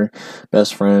 sister,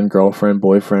 best friend, girlfriend,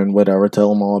 boyfriend, whatever. Tell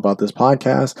them all about this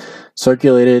podcast.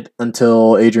 Circulate it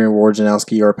until Adrian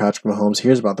Wojnarowski or Patrick Mahomes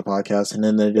hears about the podcast, and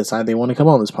then they decide they want to come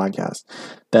on this podcast.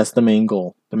 That's the main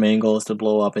goal. The main goal is to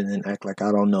blow up and then act like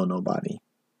I don't know nobody.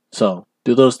 So,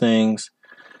 do those things.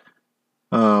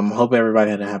 Hope everybody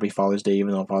had a happy Father's Day,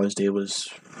 even though Father's Day was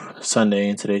Sunday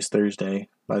and today's Thursday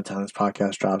by the time this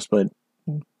podcast drops. But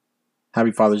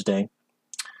happy Father's Day.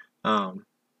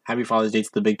 Happy Father's Day to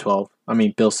the Big 12. I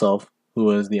mean, Bill Self,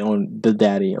 who is the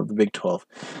daddy of the Big 12.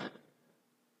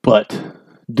 But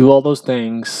do all those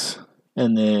things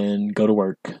and then go to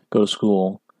work, go to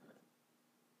school,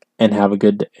 and have a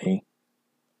good day.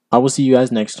 I will see you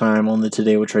guys next time on the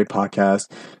Today with Trey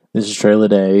podcast. This is Trey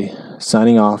Leday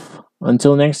signing off.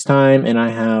 Until next time, and I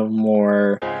have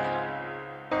more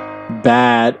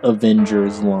bad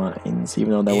Avengers lines,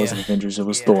 even though that wasn't Avengers, it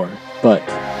was Thor. But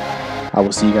I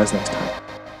will see you guys next time.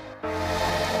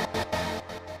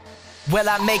 Will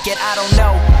I make it? I don't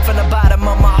know. From the bottom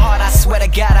of my heart, I swear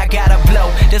to God, I gotta blow.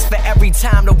 This for every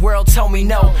time the world told me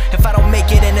no. If I don't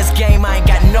make it in this game, I ain't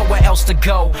got nowhere else to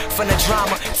go. From the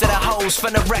drama to the hoes,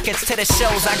 from the records to the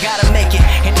shows, I gotta make it.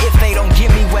 And if they don't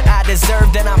give me what I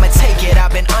deserve, then I'ma take it.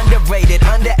 I've been underrated,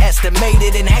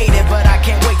 underestimated, and hated, but I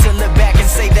can't wait to look back and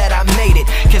say that I made it.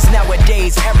 Cause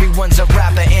nowadays, everyone's a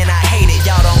rapper, and I